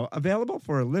Marshmallow, available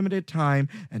for a limited time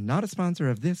and not a sponsor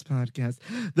of this podcast.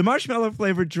 The marshmallow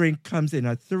flavored drink comes in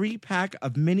a 3-pack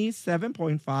of mini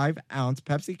 7.5-ounce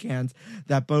Pepsi cans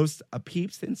that boast a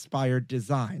Peeps-inspired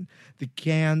design. The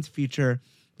cans feature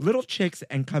little chicks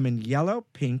and come in yellow,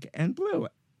 pink, and blue.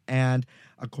 And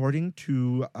according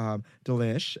to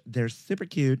Delish, they're super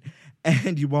cute,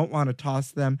 and you won't want to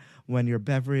toss them when your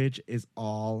beverage is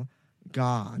all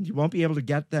gone. You won't be able to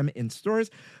get them in stores,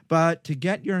 but to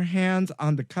get your hands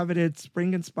on the coveted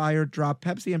spring-inspired drop,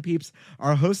 Pepsi and Peeps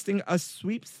are hosting a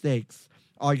sweepstakes.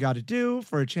 All you got to do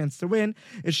for a chance to win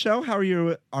is show how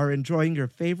you are enjoying your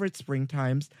favorite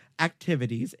springtime's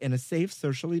activities in a safe,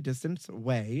 socially distanced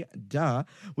way,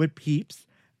 with Peeps,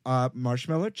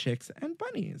 marshmallow chicks, and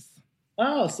bunnies.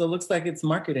 Oh, so it looks like it's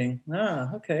marketing.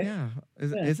 Ah, okay. Yeah.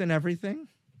 Isn't everything?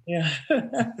 Yeah.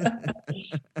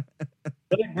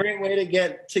 What a great way to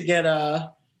get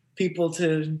people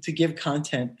to give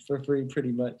content for free,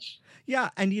 pretty much. Yeah,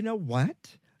 and you know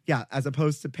what? Yeah, as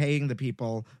opposed to paying the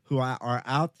people who are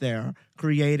out there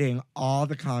creating all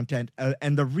the content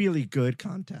and the really good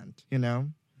content,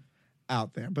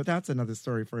 out there. But that's another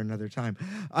story for another time.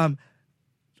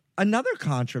 Another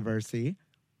controversy,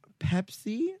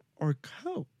 Pepsi or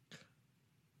Coke?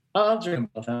 I'll drink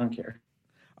both. I don't care.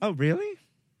 Oh, really?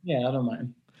 Yeah, I don't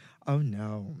mind. Oh,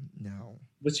 no.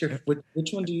 Which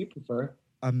one do you prefer?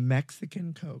 A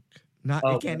Mexican Coke.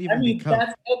 It can't even be Coke.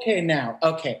 That's okay now.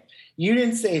 Okay. You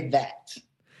didn't say that.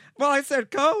 Well, I said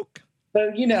Coke.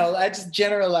 But, I just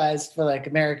generalized for like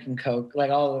American Coke, but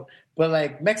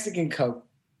like Mexican Coke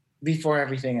before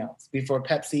everything else, before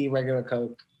Pepsi, regular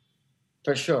Coke,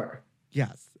 for sure.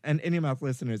 Yes. And Indie Mouth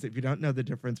listeners, if you don't know the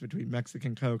difference between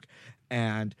Mexican Coke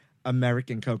and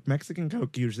American Coke, Mexican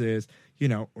Coke usually is,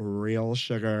 real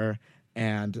sugar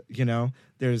and,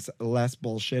 there's less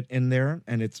bullshit in there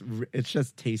and it's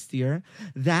just tastier.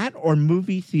 That or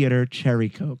movie theater cherry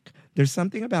Coke. There's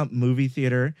something about movie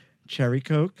theater cherry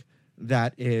Coke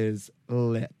that is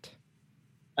lit.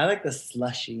 I like the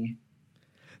slushy.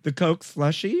 The Coke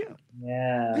slushy?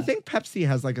 Yeah. I think Pepsi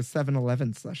has like a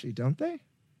 7-Eleven slushy, don't they?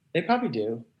 They probably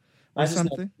do. Or I just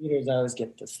something. know theaters, I always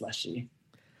get the slushy.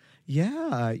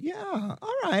 Yeah.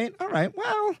 All right.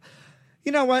 Well,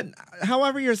 you know what?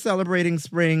 However you're celebrating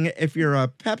spring, if you're a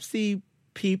Pepsi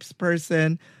Peeps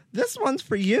person, this one's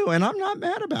for you, and I'm not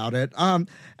mad about it. And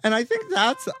I think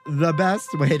that's the best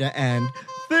way to end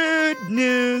Food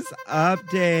News Update.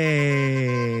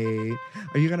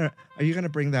 Are you gonna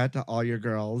bring that to all your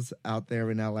girls out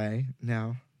there in LA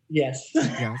now? Yes.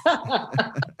 Yes.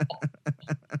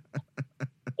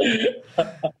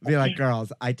 Be like,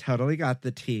 girls, I totally got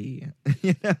the tea.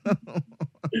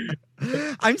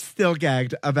 I'm still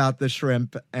gagged about the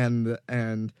shrimp and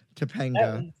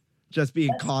Topanga just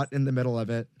being caught in the middle of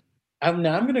it. I'm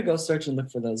going to go search and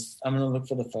look for those. I'm going to look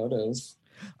for the photos.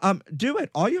 Do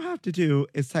it. All you have to do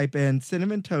is type in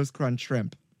Cinnamon Toast Crunch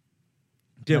Shrimp.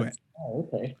 Do it. Oh,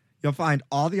 okay. You'll find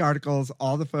all the articles,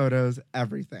 all the photos,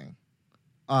 everything.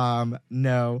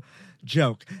 No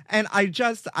joke. And I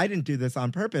didn't do this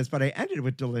on purpose, but I ended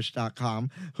with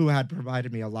Delish.com, who had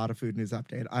provided me a lot of food news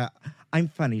update. I'm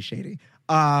funny shady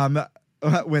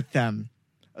with them.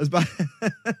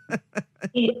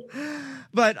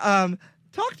 But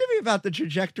talk to me about the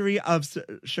trajectory of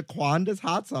Shaquanda's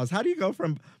hot sauce. How do you go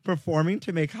from performing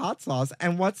to make hot sauce?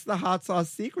 And what's the hot sauce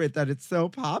secret that it's so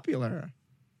popular?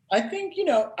 I think,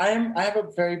 I have a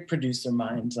very producer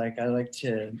mind. Like, I like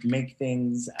to make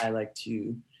things. I like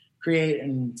to create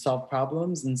and solve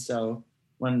problems. And so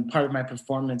when part of my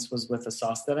performance was with a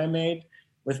sauce that I made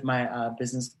with my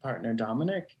business partner,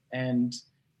 Dominic, and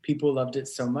people loved it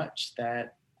so much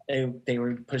that they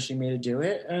were pushing me to do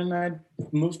it, and I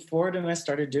moved forward and I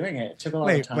started doing it. It took a lot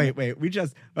of time. Wait. We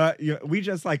just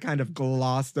like kind of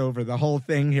glossed over the whole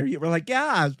thing here. You were like,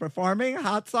 yeah, I was performing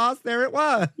hot sauce. There it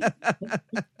was.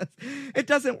 It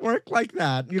doesn't work like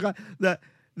that. You got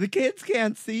the kids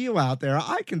can't see you out there.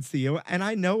 I can see you, and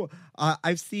I know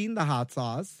I've seen the hot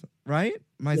sauce, right?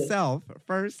 Myself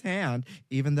firsthand,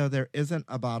 even though there isn't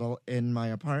a bottle in my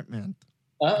apartment.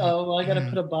 Uh-oh, well, I got to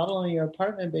put a bottle in your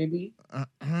apartment, baby.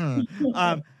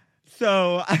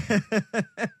 So,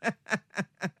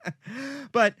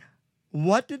 but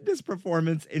what did this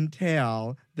performance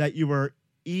entail that you were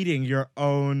eating your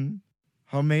own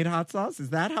homemade hot sauce? Is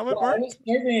that how it worked? I was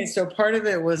serving, so part of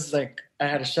it was like I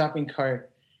had a shopping cart,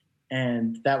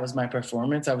 and that was my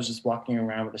performance. I was just walking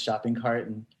around with a shopping cart,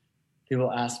 and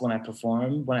people asked when I would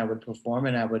perform,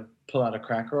 and I would pull out a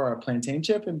cracker or a plantain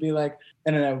chip and be like,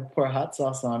 and then I would pour hot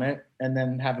sauce on it and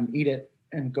then have them eat it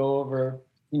and go over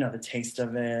the taste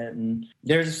of it. And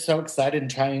they're just so excited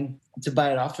and trying to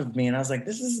buy it off of me. And I was like,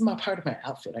 this is my part of my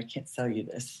outfit. I can't sell you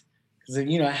this. Because,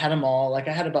 I had them all, like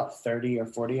I had about 30 or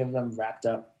 40 of them wrapped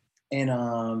up in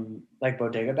like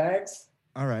bodega bags.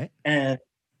 All right. And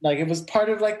like it was part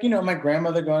of like, my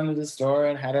grandmother going to the store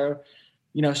and had her,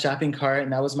 shopping cart.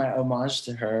 And that was my homage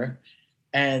to her.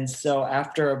 And so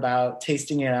after about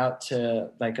tasting it out to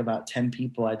like about 10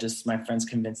 people, my friends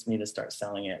convinced me to start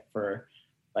selling it for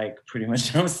like pretty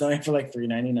much I was selling it for like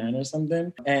 $3.99 or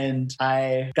something. And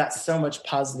I got so much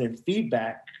positive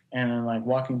feedback. And I'm like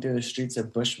walking through the streets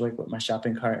of Bushwick with my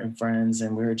shopping cart and friends.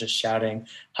 And we were just shouting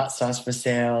hot sauce for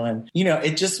sale. And,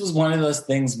 it just was one of those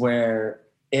things where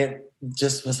it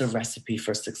just was a recipe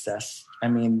for success. I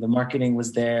mean, the marketing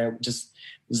was there, just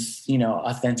was,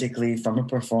 authentically from a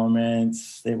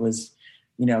performance. It was,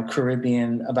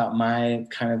 Caribbean, about my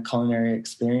kind of culinary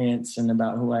experience and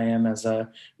about who I am as a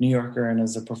New Yorker and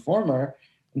as a performer.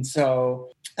 And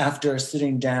so after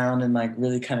sitting down and like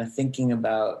really kind of thinking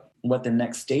about what the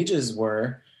next stages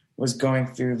were, was going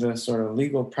through the sort of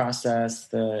legal process,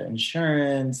 the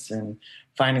insurance and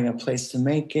finding a place to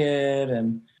make it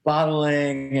and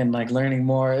bottling and like learning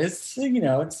more. It's,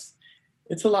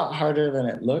 it's a lot harder than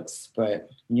it looks, but,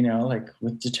 like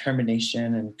with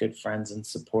determination and good friends and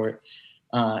support,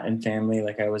 and family,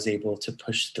 like I was able to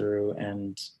push through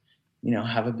and,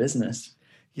 have a business.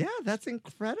 Yeah, that's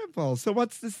incredible. So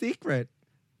what's the secret?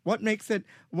 What makes it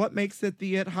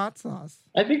the It hot sauce?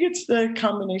 I think it's the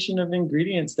combination of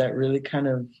ingredients that really kind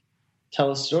of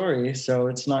tell a story. So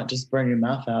it's not just burn your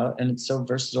mouth out, and it's so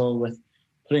versatile with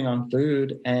putting on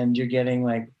food, and you're getting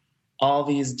like all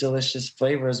these delicious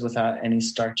flavors without any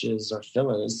starches or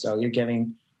fillers. So you're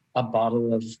getting a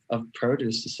bottle of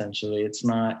produce, essentially. It's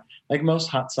not like most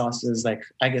hot sauces, like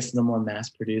I guess the more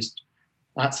mass-produced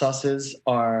hot sauces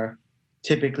are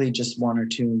typically just one or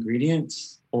two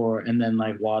ingredients, and then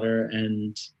like water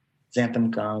and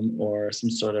xanthan gum or some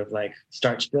sort of like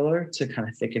starch filler to kind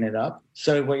of thicken it up.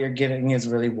 So what you're getting is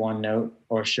really one note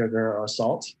or sugar or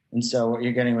salt. And so what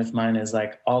you're getting with mine is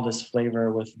like all this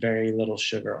flavor with very little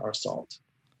sugar or salt.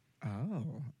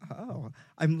 Oh.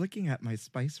 I'm looking at my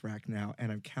spice rack now,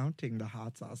 and I'm counting the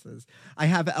hot sauces. I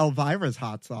have Elvira's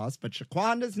hot sauce, but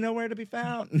Shaquanda's nowhere to be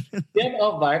found. Yeah,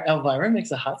 Elvira makes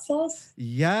a hot sauce?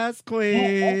 Yes,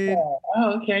 queen.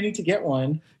 Oh, okay. I need to get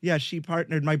one. Yeah, she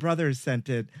partnered. My brother sent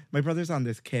it. My brother's on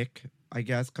this kick, I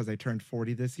guess, because I turned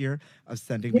 40 this year, of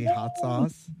sending me hot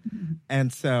sauce.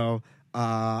 And so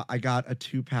I got a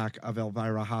 2-pack of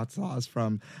Elvira hot sauce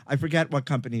from, I forget what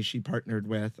company she partnered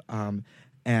with,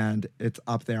 and it's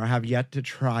up there. I have yet to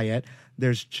try it.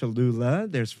 There's Cholula,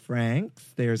 there's Frank's,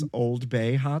 there's Old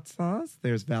Bay hot sauce,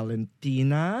 there's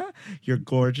Valentina. You're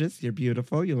gorgeous, you're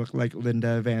beautiful, you look like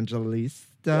Linda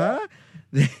Evangelista.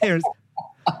 There's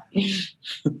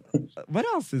what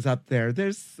else is up there?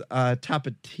 There's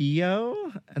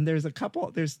Tapatio, and there's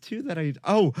two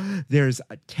that there's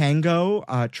a Tango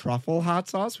truffle hot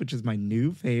sauce, which is my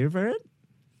new favorite.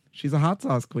 She's a hot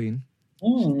sauce queen.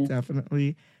 She's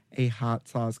definitely a hot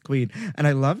sauce queen. And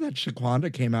I love that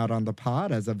Shaquanda came out on the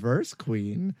pod as a verse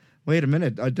queen. Wait a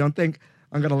minute. I don't think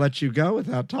I'm going to let you go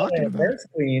without talking about verse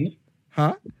queen.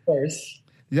 Huh? Verse.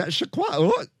 Yeah,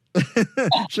 Shaquanda.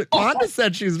 Shaquanda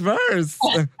said she's verse.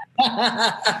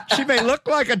 She may look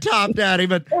like a top daddy,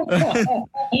 but oh,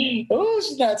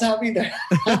 she's not top either.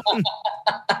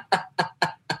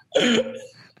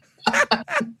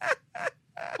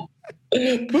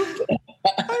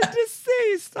 I'm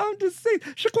deceased.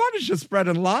 Shaquanda's just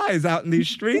spreading lies out in these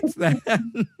streets then.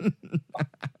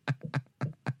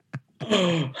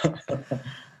 Oh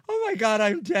my God,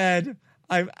 I'm dead.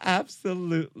 I'm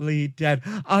absolutely dead.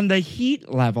 On the heat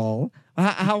level,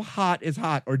 how hot is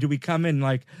hot? Or do we come in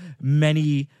like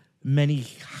many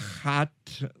hot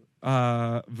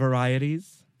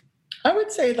varieties? I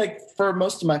would say like for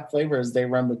most of my flavors, they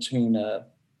run between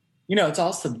it's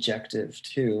all subjective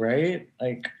too, right?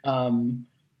 Like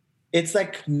it's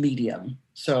like medium.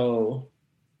 So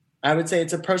I would say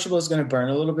it's approachable. It's going to burn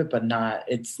a little bit, but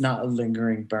it's not a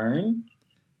lingering burn.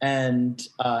 And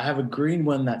I have a green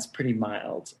one that's pretty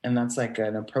mild, and that's like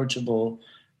an approachable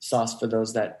sauce for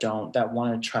those that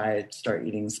want to start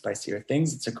eating spicier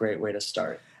things. It's a great way to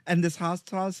start. And this hot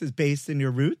sauce is based in your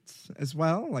roots as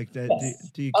well? Like, yes.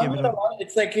 do you give it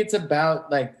it's about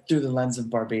like through the lens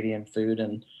of Barbadian food,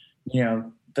 and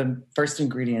the first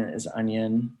ingredient is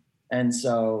onion, and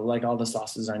so like all the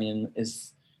sauces, onion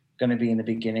is going to be in the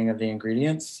beginning of the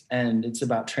ingredients, and it's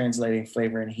about translating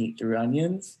flavor and heat through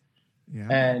onions. Yeah.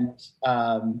 And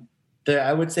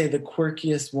I would say the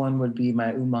quirkiest one would be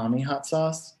my umami hot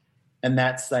sauce, and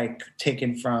that's like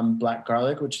taken from black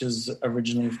garlic, which is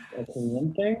originally a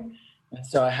Korean thing. And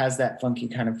so it has that funky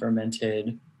kind of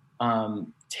fermented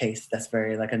taste that's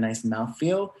very like a nice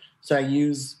mouthfeel. So I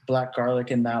use black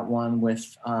garlic in that one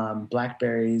with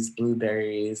blackberries,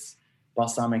 blueberries,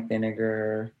 balsamic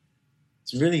vinegar.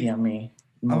 It's really yummy.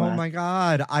 Oh my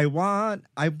God. I want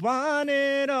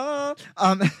it all.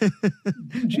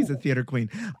 She's a theater queen.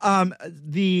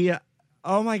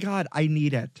 Oh my God, I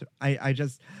need it. I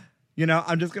just,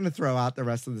 I'm just going to throw out the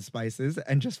rest of the spices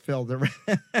and just fill the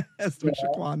rest with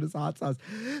Shaquanda's hot sauce.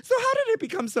 So how did it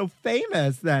become so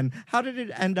famous then? How did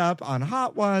it end up on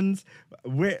Hot Ones?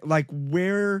 Where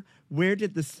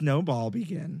did the snowball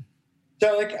begin?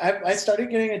 So like I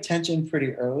started getting attention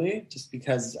pretty early just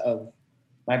because of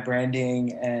my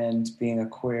branding and being a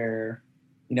queer,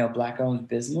 Black-owned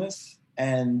business.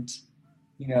 And,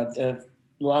 a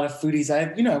lot of foodies,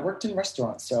 I worked in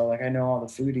restaurants. So like I know all the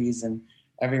foodies and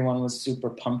everyone was super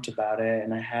pumped about it.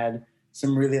 And I had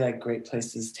some really like great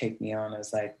places take me on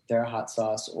as like their hot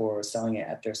sauce or selling it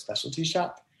at their specialty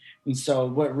shop. And so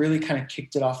what really kind of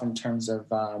kicked it off in terms of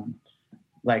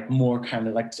like more kind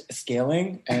of like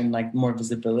scaling and like more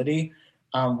visibility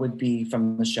would be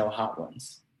from the show Hot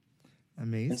Ones.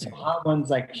 Amazing. And so Hot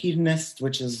Ones like Hedonist,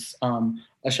 which is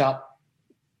a shop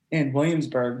in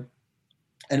Williamsburg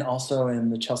and also in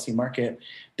the Chelsea market,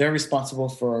 they're responsible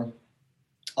for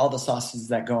all the sauces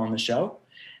that go on the show.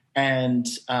 And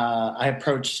I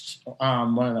approached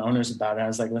one of the owners about it. I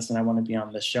was like, listen, I want to be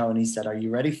on the show. And he said, are you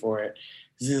ready for it?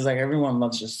 Because he was like, everyone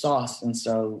loves your sauce. And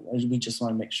so we just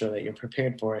want to make sure that you're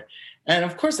prepared for it. And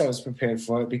of course I was prepared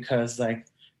for it because like,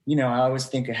 I always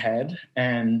think ahead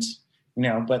and,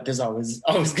 but there's always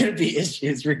going to be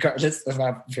issues regardless of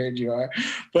how prepared you are.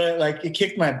 But like it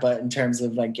kicked my butt in terms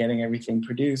of like getting everything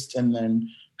produced. And then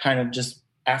kind of just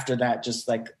after that, just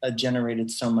like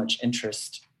generated so much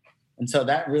interest. And so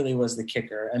that really was the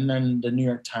kicker. And then the New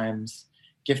York Times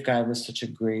gift guide was such a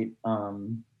great,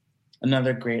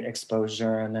 another great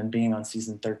exposure. And then being on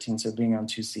season 13, so being on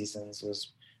 2 seasons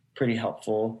was pretty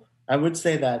helpful. I would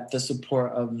say that the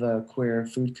support of the queer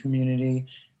food community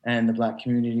and the Black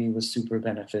community was super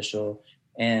beneficial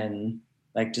and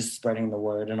like just spreading the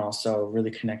word and also really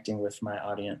connecting with my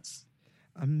audience.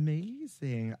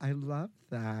 Amazing. I love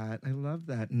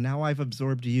that. Now I've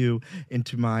absorbed you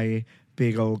into my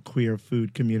big old queer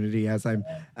food community as I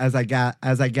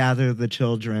gather the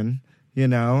children,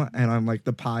 and I'm like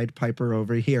the Pied Piper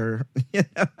over here.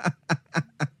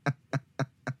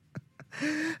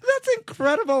 That's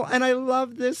incredible. And I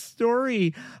love this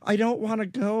story. I don't want to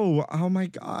go. Oh my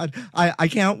God. I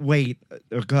can't wait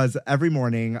because every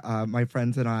morning my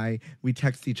friends and I, we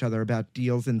text each other about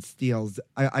deals and steals.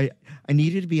 I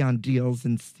needed to be on deals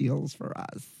and steals for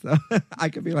us. So I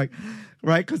could be like,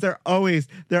 right. Cause they're always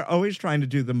trying to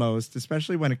do the most,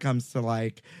 especially when it comes to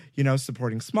like,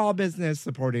 supporting small business,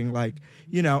 supporting like,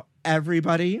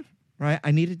 everybody, right. I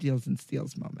need a deals and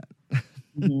steals moment.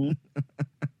 Mm-hmm.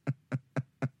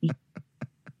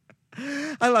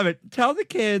 I love it. Tell the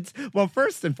kids, well,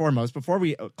 first and foremost, before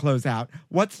we close out,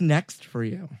 what's next for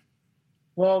you?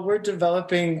 Well, we're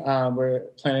planning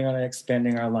on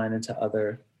expanding our line into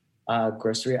other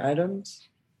grocery items,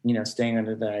 staying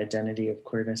under the identity of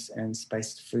queerness and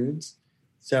spiced foods.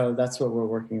 So that's what we're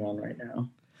working on right now.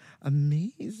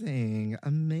 Amazing.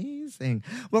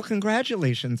 Well,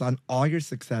 congratulations on all your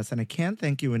success. And I can't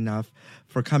thank you enough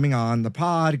for coming on the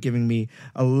pod, giving me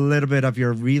a little bit of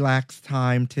your relaxed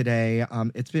time today.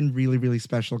 It's been really, really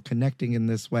special connecting in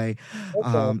this way.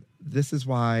 Okay. This is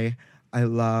why I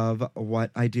love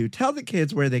what I do. Tell the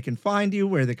kids where they can find you,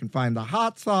 where they can find the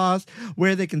hot sauce,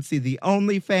 where they can see the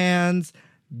OnlyFans.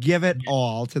 Give it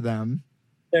all to them.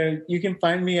 So you can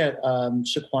find me at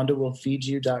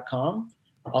shaquandawillfeedyou.com.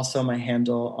 Also, my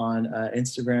handle on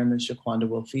Instagram is Shaquanda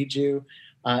Will Feed You.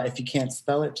 If you can't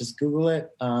spell it, just Google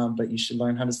it. But you should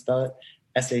learn how to spell it.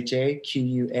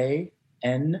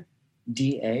 ShaQuanda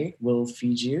Will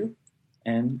Feed You.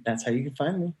 And that's how you can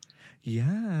find me.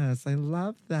 Yes, I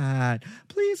love that.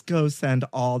 Please go send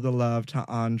all the love to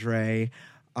Andre.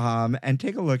 And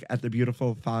take a look at the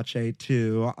beautiful Face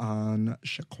too on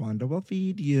Shaquanda Will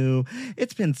Feed You.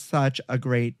 It's been such a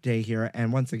great day here.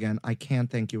 And once again, I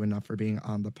can't thank you enough for being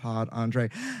on the pod, Andre.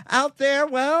 Out there,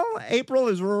 well, April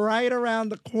is right around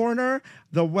the corner.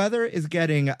 The weather is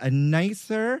getting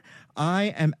nicer.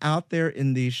 I am out there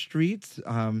in these streets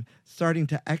starting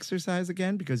to exercise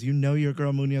again, because you know your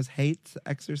girl Munoz hates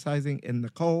exercising in the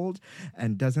cold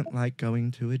and doesn't like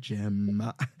going to a gym.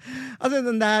 Other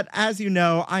than that, as you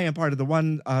know, I am part of the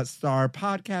One Star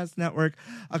Podcast Network,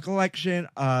 a collection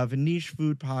of niche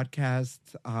food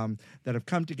podcasts that have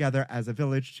come together as a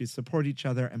village to support each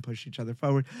other and push each other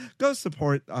forward. Go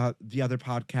support the other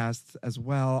podcasts as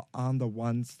well on the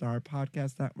One Star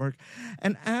Podcast Network.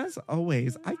 And as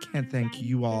always, I can't thank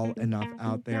you all enough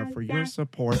out there for your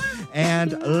support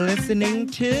and listening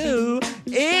to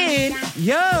In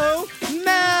Yo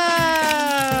Mouth.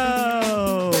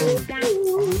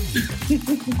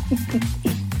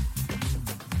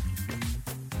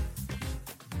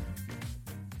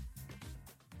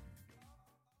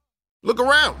 Look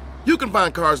around. You can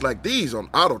find cars like these on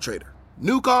AutoTrader.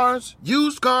 New cars,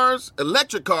 used cars,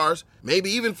 electric cars, maybe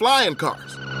even flying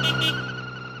cars.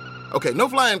 Okay, no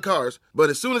flying cars, but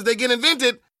as soon as they get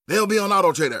invented, they'll be on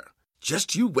AutoTrader.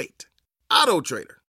 Just you wait. AutoTrader.